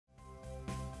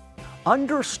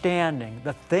Understanding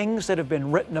the things that have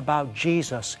been written about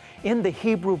Jesus in the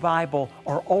Hebrew Bible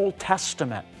or Old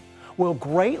Testament will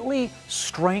greatly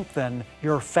strengthen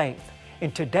your faith.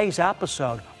 In today's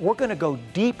episode, we're going to go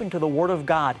deep into the Word of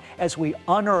God as we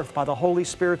unearth, by the Holy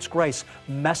Spirit's grace,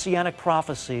 Messianic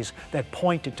prophecies that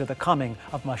pointed to the coming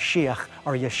of Mashiach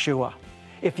or Yeshua.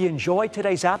 If you enjoyed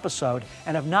today's episode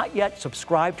and have not yet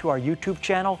subscribed to our YouTube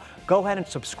channel, go ahead and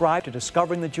subscribe to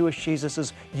Discovering the Jewish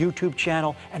Jesus' YouTube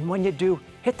channel. And when you do,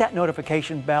 hit that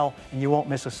notification bell and you won't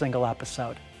miss a single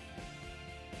episode.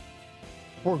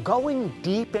 We're going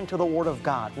deep into the Word of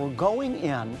God. We're going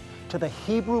in to the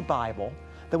Hebrew Bible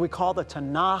that we call the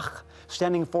Tanakh,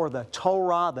 standing for the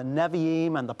Torah, the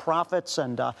Nevi'im, and the prophets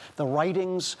and the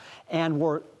writings. And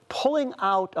we're pulling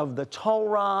out of the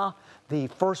Torah the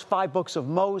first 5 books of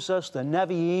Moses, the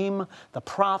Nevi'im, the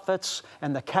prophets,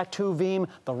 and the Ketuvim,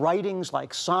 the writings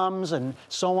like Psalms and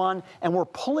so on. And we're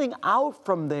pulling out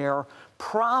from there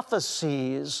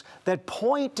prophecies that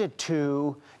pointed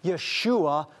to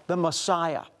Yeshua, the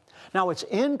Messiah. Now, it's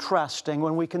interesting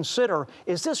when we consider,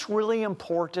 is this really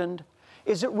important?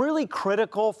 Is it really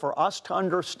critical for us to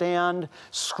understand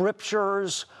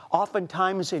scriptures,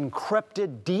 oftentimes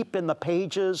encrypted deep in the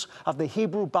pages of the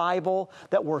Hebrew Bible,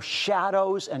 that were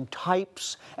shadows and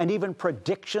types and even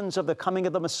predictions of the coming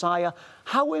of the Messiah?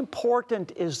 How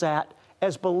important is that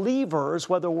as believers,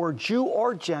 whether we're Jew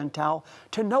or Gentile,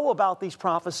 to know about these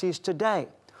prophecies today?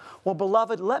 Well,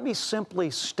 beloved, let me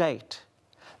simply state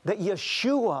that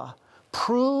Yeshua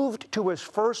proved to his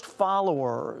first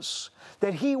followers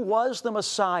that he was the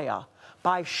Messiah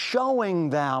by showing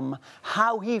them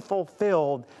how he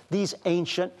fulfilled these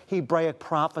ancient Hebraic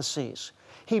prophecies.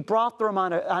 He brought them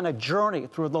on a journey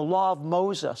through the law of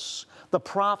Moses, the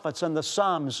prophets, and the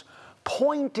Psalms,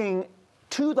 pointing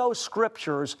to those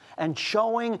scriptures and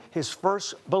showing his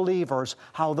first believers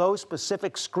how those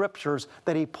specific scriptures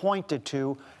that he pointed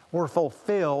to were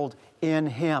fulfilled in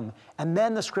him. And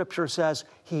then the scripture says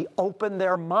he opened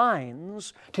their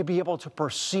minds to be able to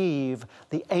perceive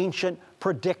the ancient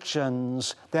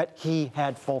predictions that he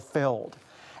had fulfilled.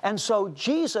 And so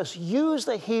Jesus used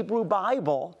the Hebrew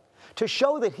Bible to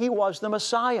show that he was the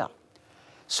Messiah.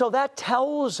 So that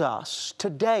tells us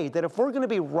today that if we're going to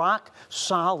be rock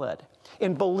solid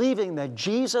in believing that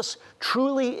Jesus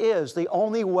truly is the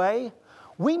only way,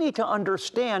 we need to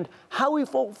understand how he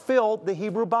fulfilled the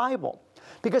Hebrew Bible.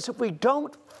 Because if we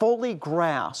don't fully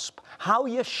grasp how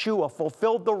Yeshua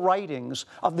fulfilled the writings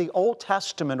of the Old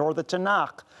Testament or the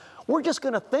Tanakh, we're just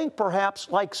going to think, perhaps,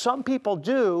 like some people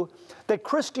do, that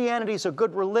Christianity is a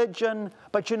good religion,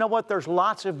 but you know what? There's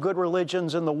lots of good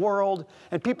religions in the world,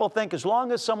 and people think as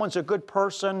long as someone's a good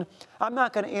person, I'm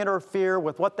not going to interfere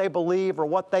with what they believe or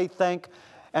what they think.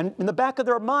 And in the back of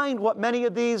their mind, what many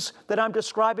of these that I'm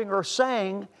describing are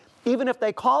saying, even if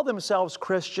they call themselves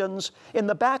Christians, in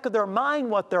the back of their mind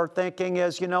what they're thinking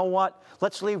is, you know what,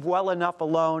 let's leave well enough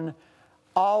alone.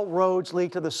 All roads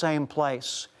lead to the same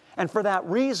place. And for that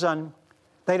reason,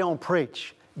 they don't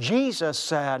preach. Jesus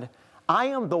said, I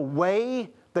am the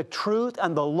way, the truth,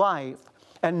 and the life,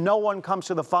 and no one comes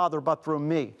to the Father but through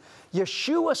me.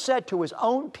 Yeshua said to his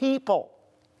own people,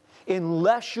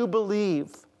 unless you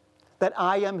believe that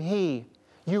I am he,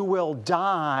 you will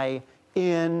die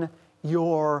in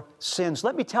your sins.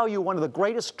 Let me tell you one of the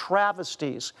greatest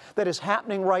travesties that is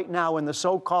happening right now in the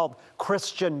so-called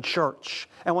Christian church.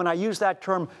 And when I use that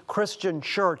term Christian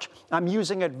church, I'm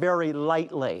using it very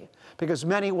lightly, because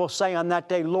many will say on that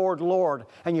day, Lord, Lord,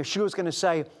 and Yeshua's going to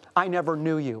say, I never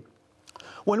knew you.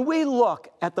 When we look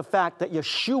at the fact that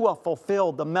Yeshua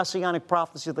fulfilled the Messianic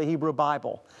prophecy of the Hebrew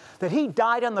Bible, that he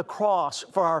died on the cross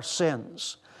for our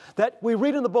sins, that we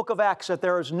read in the book of Acts that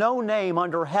there is no name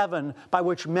under heaven by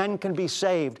which men can be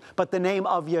saved but the name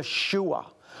of Yeshua.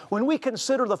 When we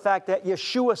consider the fact that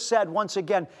Yeshua said once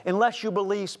again, unless you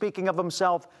believe, speaking of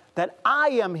himself, that I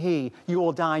am he, you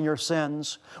will die in your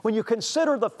sins. When you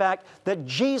consider the fact that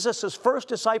Jesus' first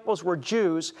disciples were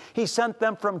Jews, he sent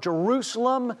them from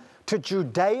Jerusalem to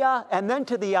Judea and then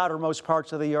to the outermost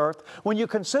parts of the earth. When you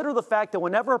consider the fact that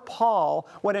whenever Paul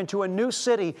went into a new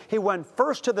city, he went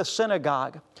first to the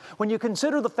synagogue. When you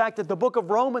consider the fact that the book of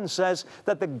Romans says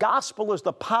that the gospel is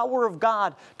the power of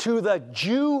God to the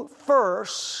Jew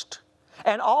first,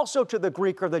 and also to the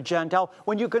Greek or the Gentile,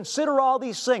 when you consider all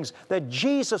these things, that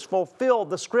Jesus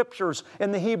fulfilled the scriptures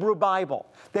in the Hebrew Bible,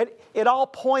 that it all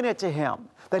pointed to him,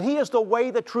 that He is the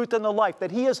way, the truth, and the life, that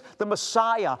He is the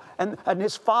Messiah, and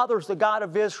His Father's the God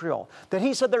of Israel, that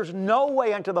He said there's no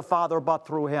way unto the Father but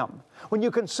through Him. When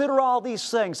you consider all these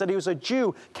things, that He was a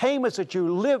Jew, came as a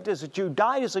Jew, lived as a Jew,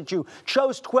 died as a Jew,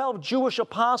 chose 12 Jewish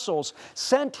apostles,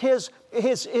 sent His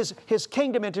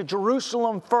kingdom into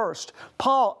Jerusalem first.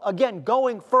 Paul, again,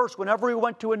 going first whenever he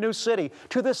went to a new city,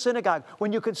 to the synagogue.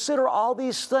 When you consider all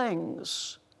these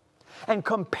things and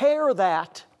compare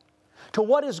that to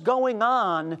what is going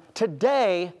on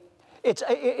today,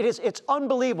 it's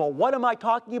unbelievable. What am I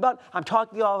talking about? I'm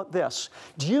talking about this.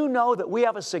 Do you know that we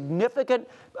have a significant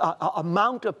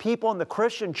amount of people in the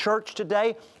Christian church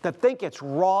today that think it's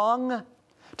wrong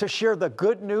to share the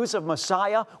good news of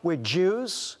Messiah with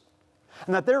Jews?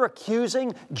 And that they're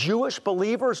accusing Jewish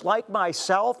believers like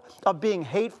myself of being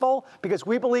hateful because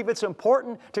we believe it's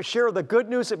important to share the good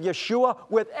news of Yeshua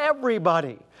with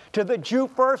everybody, to the Jew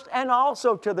first and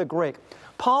also to the Greek.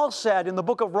 Paul said in the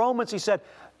book of Romans, he said,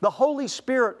 the Holy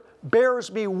Spirit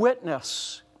bears me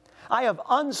witness. I have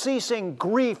unceasing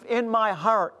grief in my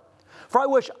heart, for I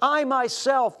wish I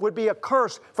myself would be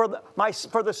accursed for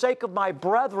the sake of my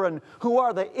brethren who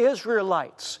are the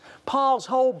Israelites. Paul's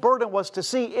whole burden was to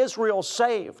see Israel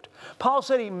saved. Paul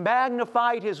said he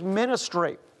magnified his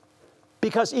ministry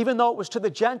because even though it was to the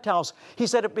Gentiles, he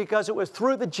said it because it was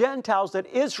through the Gentiles that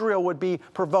Israel would be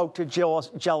provoked to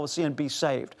jealousy and be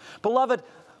saved. Beloved,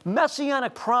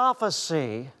 Messianic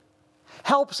prophecy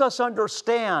helps us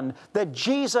understand that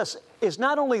Jesus is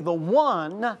not only the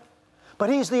one, but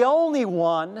He's the only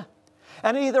one,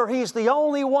 and either He's the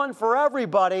only one for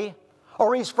everybody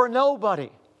or He's for nobody.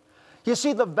 You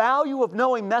see, the value of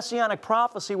knowing Messianic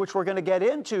prophecy, which we're going to get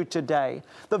into today,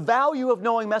 the value of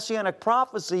knowing Messianic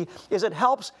prophecy is it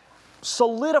helps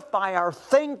solidify our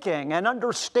thinking and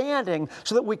understanding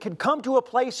so that we can come to a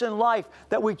place in life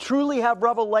that we truly have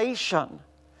revelation,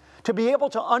 to be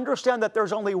able to understand that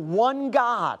there's only one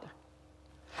God,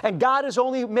 and God has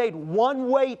only made one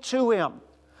way to Him.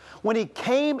 When He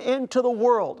came into the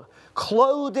world,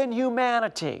 clothed in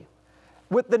humanity,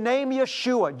 with the name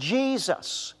Yeshua,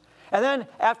 Jesus, and then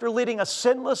after leading a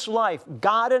sinless life,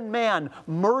 God and man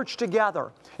merged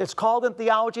together. It's called in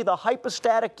theology the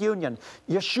hypostatic union.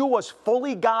 Yeshua was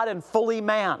fully God and fully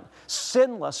man,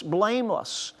 sinless,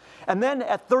 blameless. And then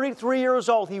at 33 years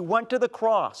old, He went to the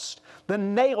cross. The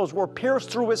nails were pierced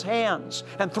through His hands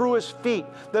and through His feet.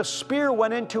 The spear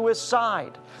went into His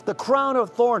side. The crown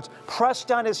of thorns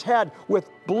pressed on His head with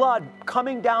blood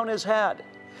coming down His head.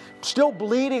 Still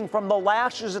bleeding from the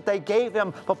lashes that they gave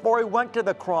Him before He went to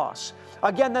the cross.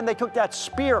 Again, then they took that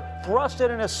spear, thrust it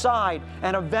in His side,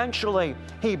 and eventually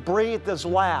He breathed His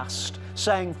last,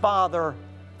 saying, Father,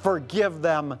 forgive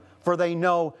them, for they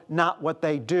know not what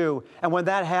they do. And when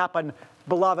that happened,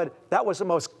 beloved, that was the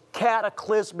most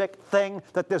cataclysmic thing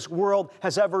that this world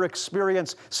has ever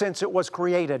experienced since it was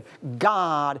created.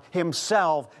 God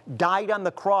Himself died on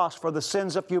the cross for the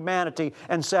sins of humanity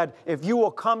and said, if you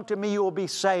will come to me, you will be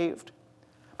saved.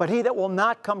 But he that will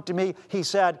not come to me, He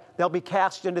said, they'll be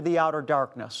cast into the outer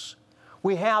darkness.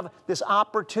 We have this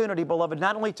opportunity, beloved,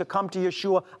 not only to come to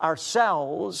Yeshua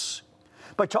ourselves,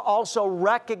 but to also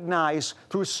recognize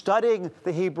through studying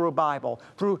the Hebrew Bible,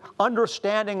 through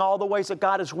understanding all the ways that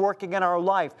God is working in our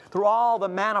life, through all the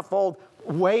manifold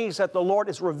ways that the Lord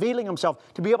is revealing Himself,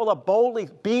 to be able to boldly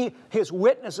be His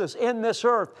witnesses in this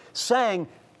earth, saying,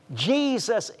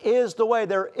 Jesus is the way.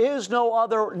 There is no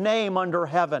other name under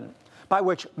heaven by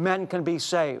which men can be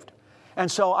saved.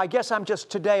 And so I guess I'm just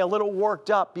today a little worked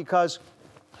up because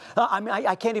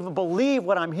I can't even believe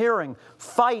what I'm hearing.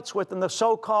 Fights within the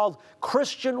so-called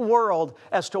Christian world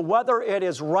as to whether it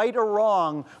is right or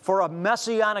wrong for a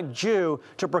Messianic Jew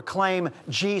to proclaim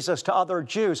Jesus to other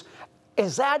Jews.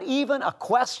 Is that even a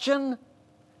question?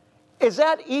 Is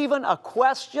that even a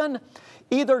question?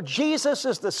 Either Jesus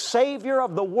is the Savior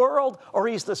of the world or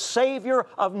He's the Savior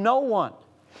of no one.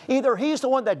 Either He's the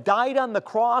one that died on the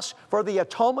cross for the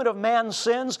atonement of man's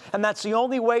sins, and that's the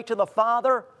only way to the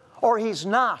Father, or He's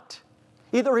not.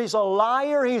 Either He's a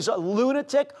liar, He's a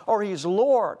lunatic, or He's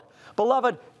Lord.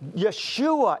 Beloved,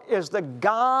 Yeshua is the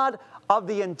God of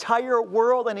the entire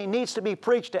world, and He needs to be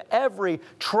preached to every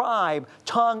tribe,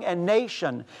 tongue, and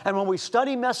nation. And when we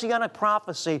study Messianic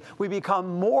prophecy, we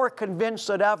become more convinced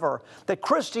than ever that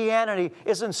Christianity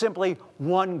isn't simply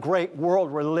one great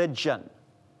world religion.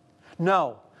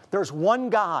 No, there's one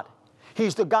God.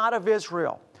 He's the God of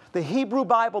Israel. The Hebrew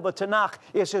Bible, the Tanakh,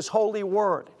 is His holy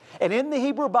word. And in the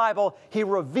Hebrew Bible, He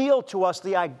revealed to us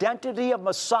the identity of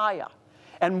Messiah.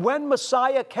 And when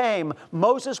Messiah came,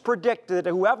 Moses predicted that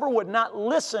whoever would not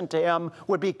listen to Him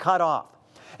would be cut off.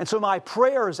 And so my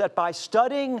prayer is that by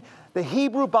studying the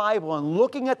Hebrew Bible and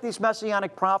looking at these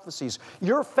Messianic prophecies,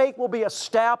 your faith will be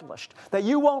established, that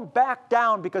you won't back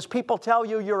down because people tell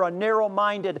you you're a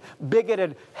narrow-minded,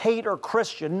 bigoted, hater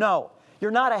Christian. No,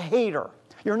 you're not a hater.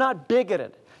 You're not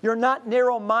bigoted. You're not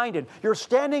narrow-minded. You're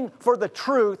standing for the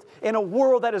truth in a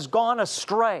world that has gone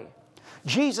astray.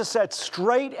 Jesus said,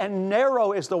 straight and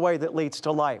narrow is the way that leads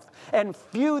to life, and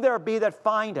few there be that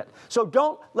find it. So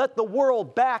don't let the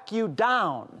world back you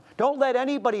down. Don't let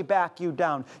anybody back you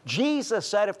down. Jesus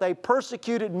said, if they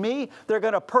persecuted me, they're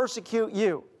going to persecute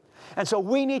you. And so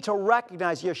we need to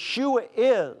recognize Yeshua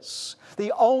is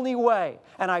the only way.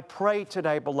 And I pray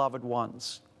today, beloved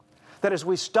ones, that as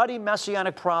we study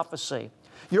Messianic prophecy,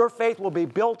 your faith will be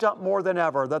built up more than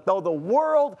ever, that though the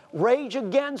world rage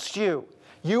against you,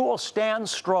 you will stand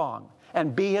strong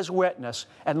and be His witness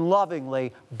and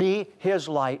lovingly be His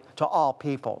light to all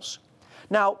peoples.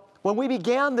 Now, when we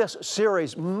began this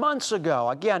series months ago,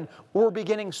 again, we're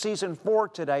beginning season 4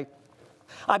 today,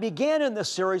 I began in this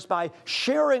series by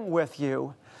sharing with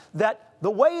you that the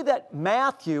way that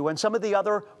Matthew and some of the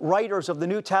other writers of the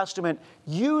New Testament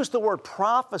use the word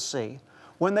prophecy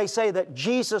when they say that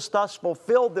Jesus thus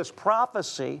fulfilled this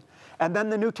prophecy, and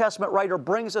then the New Testament writer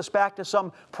brings us back to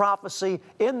some prophecy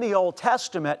in the Old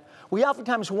Testament, we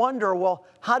oftentimes wonder, well,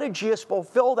 how did Jesus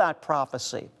fulfill that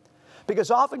prophecy? Because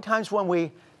oftentimes when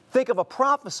we think of a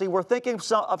prophecy, we're thinking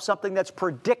of something that's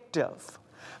predictive.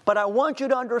 But I want you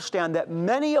to understand that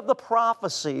many of the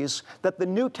prophecies that the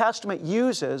New Testament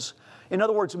uses, in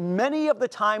other words, many of the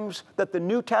times that the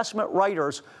New Testament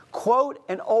writers quote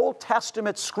an Old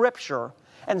Testament scripture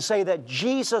and say that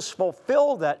Jesus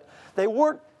fulfilled it, they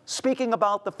weren't speaking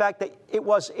about the fact that it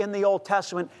was in the Old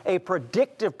Testament a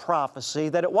predictive prophecy,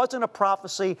 that it wasn't a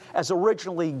prophecy as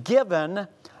originally given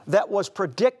that was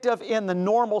predictive in the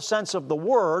normal sense of the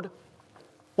word.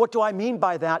 What do I mean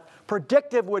by that?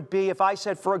 Predictive would be if I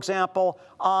said, for example,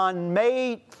 on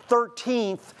May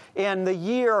 13th in the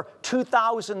year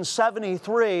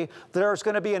 2073, there's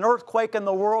going to be an earthquake in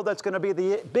the world that's going to be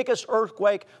the biggest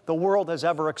earthquake the world has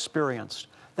ever experienced.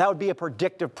 That would be a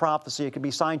predictive prophecy. It could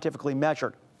be scientifically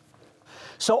measured.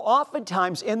 So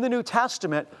oftentimes in the New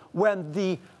Testament, when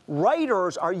the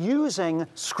writers are using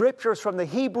scriptures from the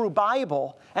Hebrew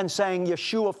Bible and saying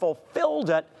Yeshua fulfilled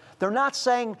it, they're not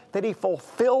saying that He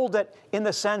fulfilled it in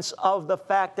the sense of the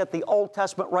fact that the Old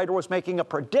Testament writer was making a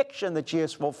prediction that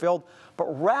Jesus fulfilled, but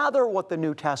rather what the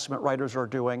New Testament writers are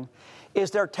doing is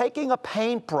they're taking a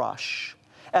paintbrush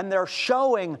and they're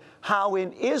showing how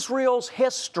in Israel's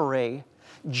history,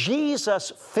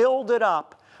 Jesus filled it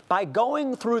up by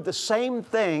going through the same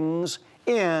things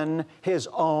in His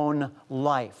own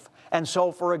life. And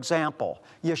so, for example,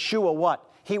 Yeshua, what?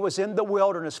 He was in the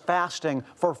wilderness fasting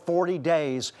for 40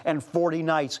 days and 40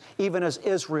 nights, even as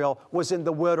Israel was in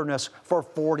the wilderness for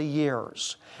 40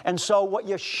 years. And so what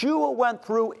Yeshua went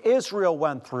through, Israel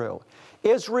went through.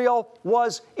 Israel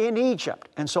was in Egypt.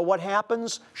 And so what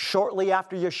happens shortly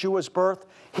after Yeshua's birth?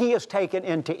 He is taken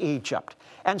into Egypt.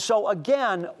 And so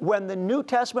again, when the New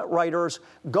Testament writers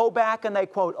go back and they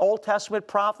quote Old Testament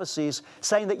prophecies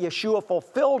saying that Yeshua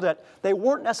fulfilled it, they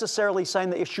weren't necessarily saying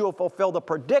that Yeshua fulfilled a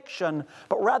prediction,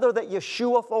 but rather that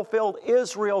Yeshua fulfilled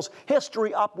Israel's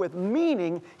history up with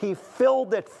meaning. He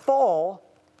filled it full,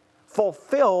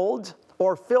 filled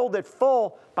it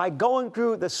full by going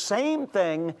through the same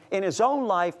thing in His own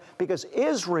life, because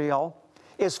Israel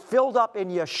is filled up in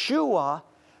Yeshua,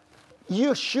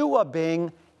 Yeshua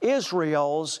being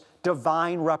Israel's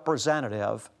divine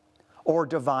representative or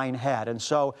divine head. And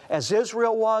so as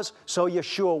Israel was, so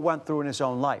Yeshua went through in His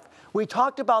own life. We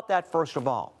talked about that first of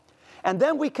all. And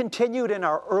then we continued in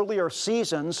our earlier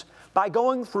seasons by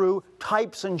going through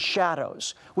types and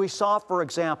shadows. We saw, for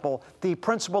example, the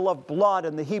principle of blood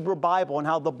in the Hebrew Bible and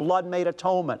how the blood made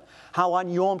atonement, how on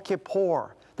Yom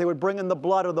Kippur they would bring in the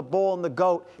blood of the bull and the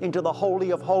goat into the Holy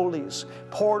of Holies,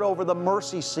 poured over the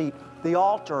mercy seat, the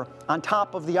altar, on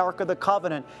top of the Ark of the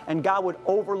Covenant, and God would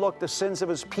overlook the sins of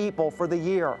His people for the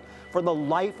year. For the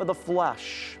life of the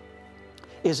flesh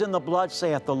is in the blood,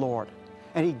 saith the Lord.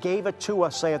 And He gave it to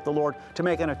us, saith the Lord, to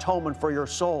make an atonement for your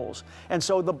souls. And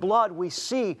so the blood, we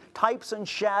see types and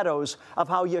shadows of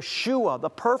how Yeshua, the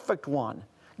perfect one,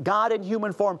 God in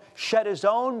human form, shed His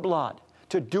own blood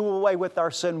to do away with our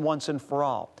sin once and for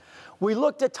all. We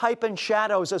looked at type and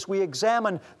shadows as we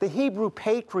examined the Hebrew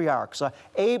patriarchs,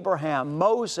 Abraham,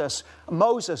 Moses,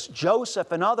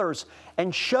 Joseph, and others,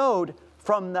 and showed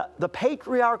from the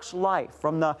patriarch's life,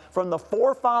 from the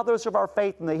forefathers of our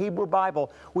faith in the Hebrew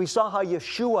Bible, we saw how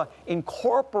Yeshua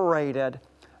incorporated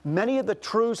many of the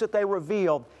truths that they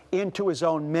revealed into His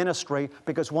own ministry,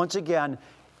 because once again,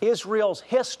 Israel's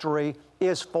history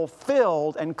is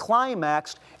fulfilled and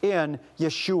climaxed in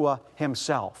Yeshua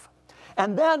himself.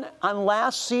 And then on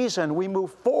last season, we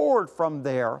moved forward from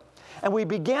there, and we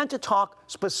began to talk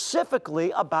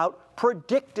specifically about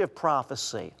predictive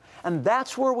prophecy. And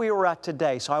that's where we were at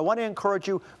today. So I want to encourage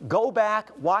you, go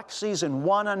back, watch Season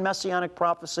 1 on Messianic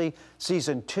prophecy,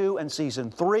 Season 2 and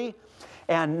Season 3.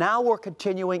 And now we're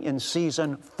continuing in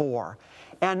Season 4.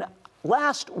 And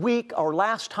last week, or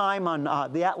last time on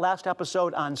the last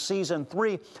episode on Season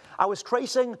 3, I was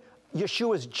tracing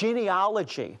Yeshua's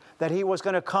genealogy, that he was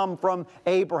going to come from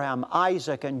Abraham,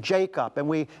 Isaac, and Jacob. And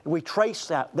we traced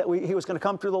that he was going to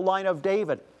come through the line of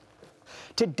David.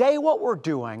 Today what we're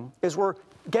doing is we're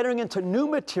getting into new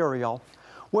material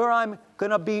where I'm going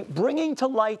to be bringing to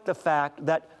light the fact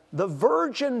that the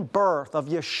virgin birth of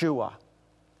Yeshua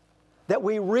that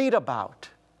we read about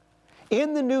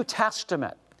in the New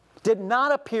Testament did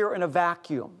not appear in a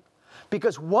vacuum.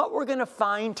 Because what we're going to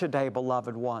find today,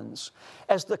 beloved ones,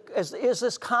 is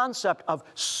this concept of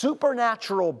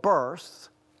supernatural birth,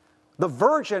 the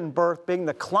virgin birth being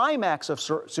the climax of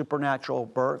supernatural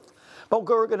birth. But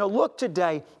we're going to look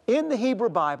today in the Hebrew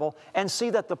Bible and see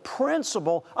that the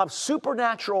principle of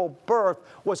supernatural birth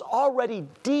was already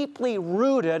deeply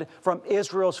rooted from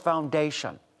Israel's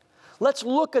foundation. Let's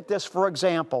look at this, for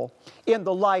example, in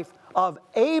the life of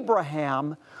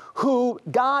Abraham, who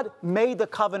God made the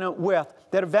covenant with,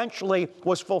 that eventually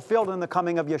was fulfilled in the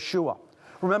coming of Yeshua.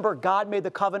 Remember, God made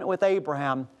the covenant with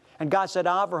Abraham, and God said,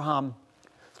 Abraham,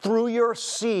 through your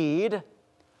seed,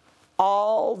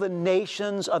 all the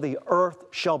nations of the earth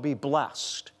shall be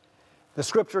blessed. The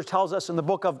Scripture tells us in the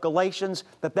book of Galatians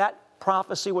that that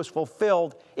prophecy was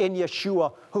fulfilled in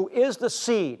Yeshua, who is the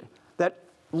seed that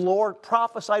Lord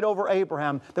prophesied over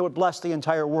Abraham that would bless the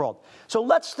entire world. So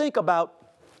let's think about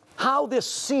how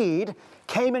this seed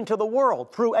came into the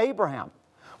world through Abraham.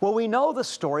 Well, we know the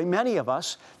story, many of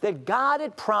us, that God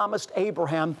had promised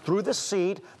Abraham through the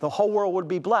seed the whole world would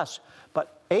be blessed.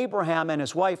 But Abraham and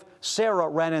his wife Sarah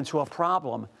ran into a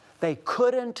problem. They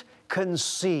couldn't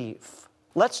conceive.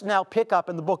 Let's now pick up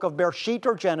in the book of Bereshit,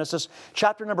 or Genesis,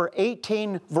 chapter number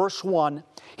 18, verse 1.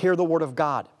 Hear the word of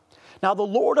God. Now the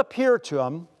Lord appeared to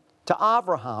him, to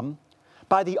Abraham,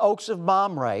 by the oaks of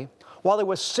Mamre, while he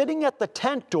was sitting at the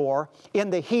tent door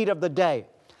in the heat of the day.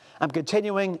 I'm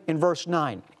continuing in verse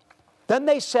 9. Then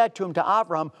they said to him, to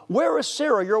Abraham, where is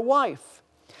Sarah, your wife?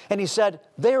 And he said,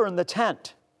 there in the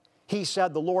tent. He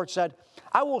said, the Lord said,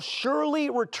 I will surely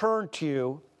return to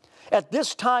you at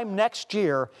this time next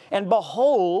year, and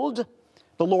behold,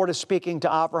 the Lord is speaking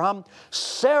to Abraham,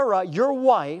 Sarah, your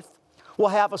wife, will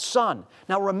have a son.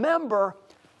 Now remember,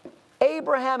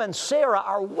 Abraham and Sarah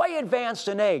are way advanced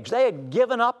in age. They had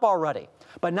given up already.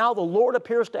 But now the Lord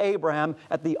appears to Abraham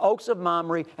at the oaks of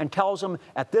Mamre and tells him,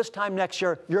 at this time next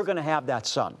year, you're going to have that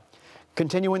son.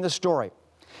 Continuing the story.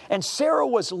 And Sarah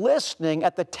was listening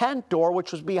at the tent door,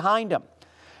 which was behind him.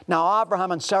 Now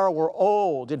Abraham and Sarah were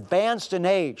old, advanced in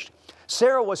age.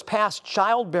 Sarah was past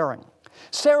childbearing.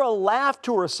 Sarah laughed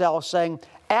to herself, saying,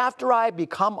 after I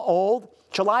become old,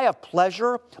 shall I have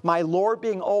pleasure, my Lord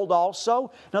being old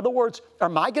also? In other words,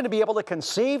 am I going to be able to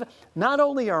conceive? Not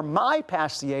only am I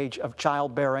past the age of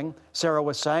childbearing, Sarah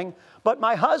was saying, but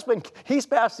my husband, he's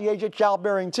past the age of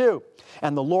childbearing too.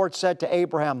 And the Lord said to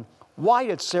Abraham, why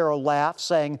did Sarah laugh,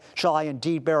 saying, shall I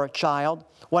indeed bear a child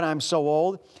when I'm so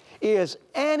old? Is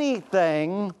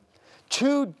anything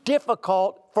too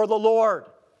difficult for the Lord?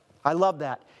 I love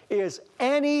that. Is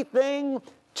anything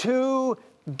too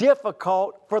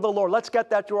difficult for the Lord? Let's get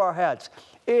that to our heads.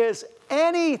 Is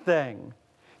anything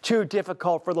too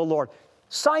difficult for the Lord?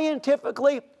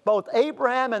 Scientifically, both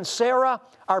Abraham and Sarah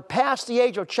are past the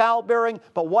age of childbearing,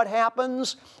 but what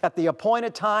happens at the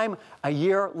appointed time, a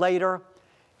year later,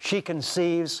 she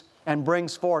conceives and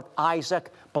brings forth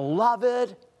Isaac.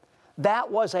 Beloved,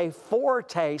 that was a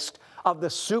foretaste of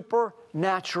the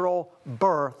supernatural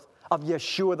birth of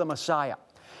Yeshua the Messiah.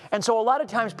 And so a lot of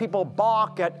times people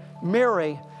balk at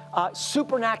Mary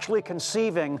supernaturally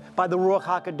conceiving by the Ruach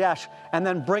HaKodesh and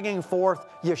then bringing forth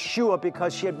Yeshua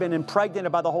because she had been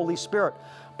impregnated by the Holy Spirit.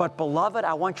 But beloved,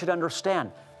 I want you to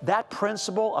understand, that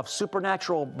principle of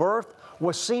supernatural birth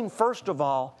was seen first of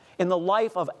all in the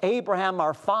life of Abraham,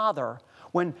 our father,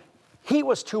 when he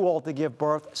was too old to give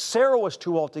birth, Sarah was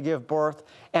too old to give birth,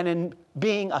 and in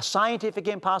being a scientific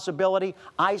impossibility,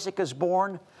 Isaac is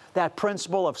born. That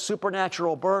principle of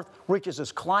supernatural birth reaches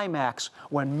its climax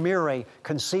when Mary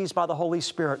conceives by the Holy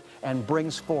Spirit and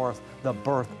brings forth the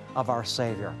birth of our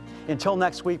Savior. Until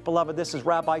next week, beloved, this is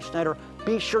Rabbi Schneider.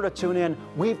 Be sure to tune in.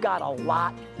 We've got a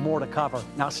lot more to cover.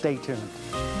 Now stay tuned.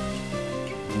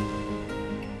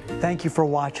 Thank you for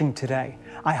watching today.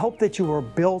 I hope that you were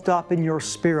built up in your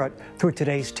spirit through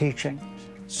today's teaching.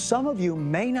 Some of you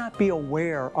may not be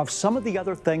aware of some of the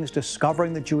other things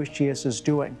Discovering the Jewish Jesus is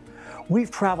doing.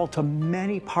 We've traveled to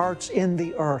many parts in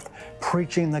the earth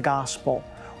preaching the gospel.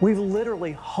 We've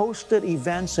literally hosted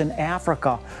events in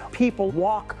Africa. People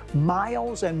walk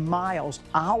miles and miles,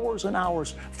 hours and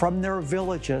hours from their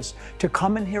villages to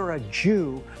come and hear a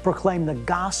Jew proclaim the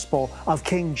gospel of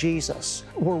King Jesus.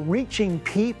 We're reaching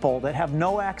people that have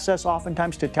no access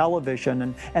oftentimes to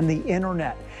television and the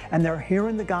internet, and they're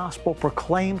hearing the gospel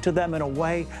proclaimed to them in a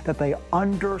way that they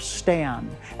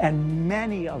understand, and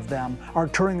many of them are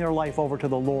turning their life over to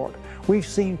the Lord. We've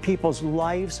seen people's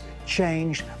lives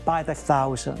changed by the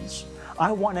thousands.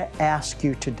 I want to ask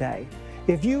you today,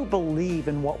 if you believe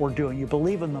in what we're doing, you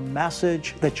believe in the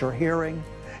message that you're hearing,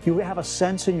 you have a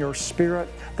sense in your spirit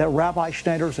that Rabbi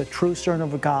Schneider is a true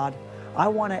servant of God, I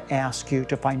want to ask you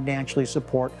to financially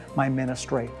support my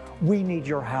ministry. We need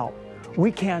your help.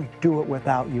 We can't do it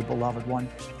without you, beloved one.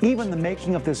 Even the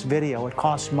making of this video, it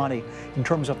costs money in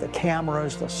terms of the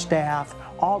cameras, the staff,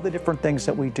 all the different things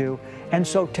that we do. And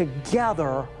so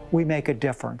together, we make a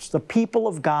difference. The people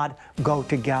of God go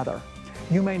together.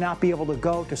 You may not be able to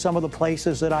go to some of the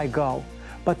places that I go,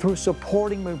 but through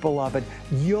supporting me, beloved,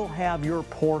 you'll have your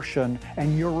portion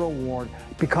and your reward,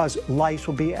 because lives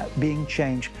will be being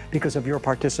changed because of your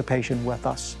participation with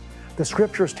us. The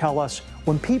scriptures tell us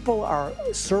when people are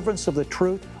servants of the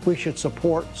truth, we should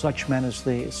support such men as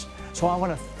these. So I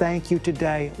want to thank you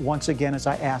today once again as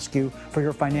I ask you for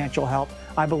your financial help.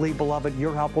 I believe, beloved,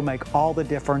 your help will make all the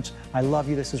difference. I love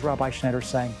you. This is Rabbi Schneider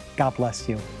saying, God bless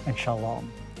you and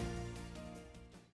shalom.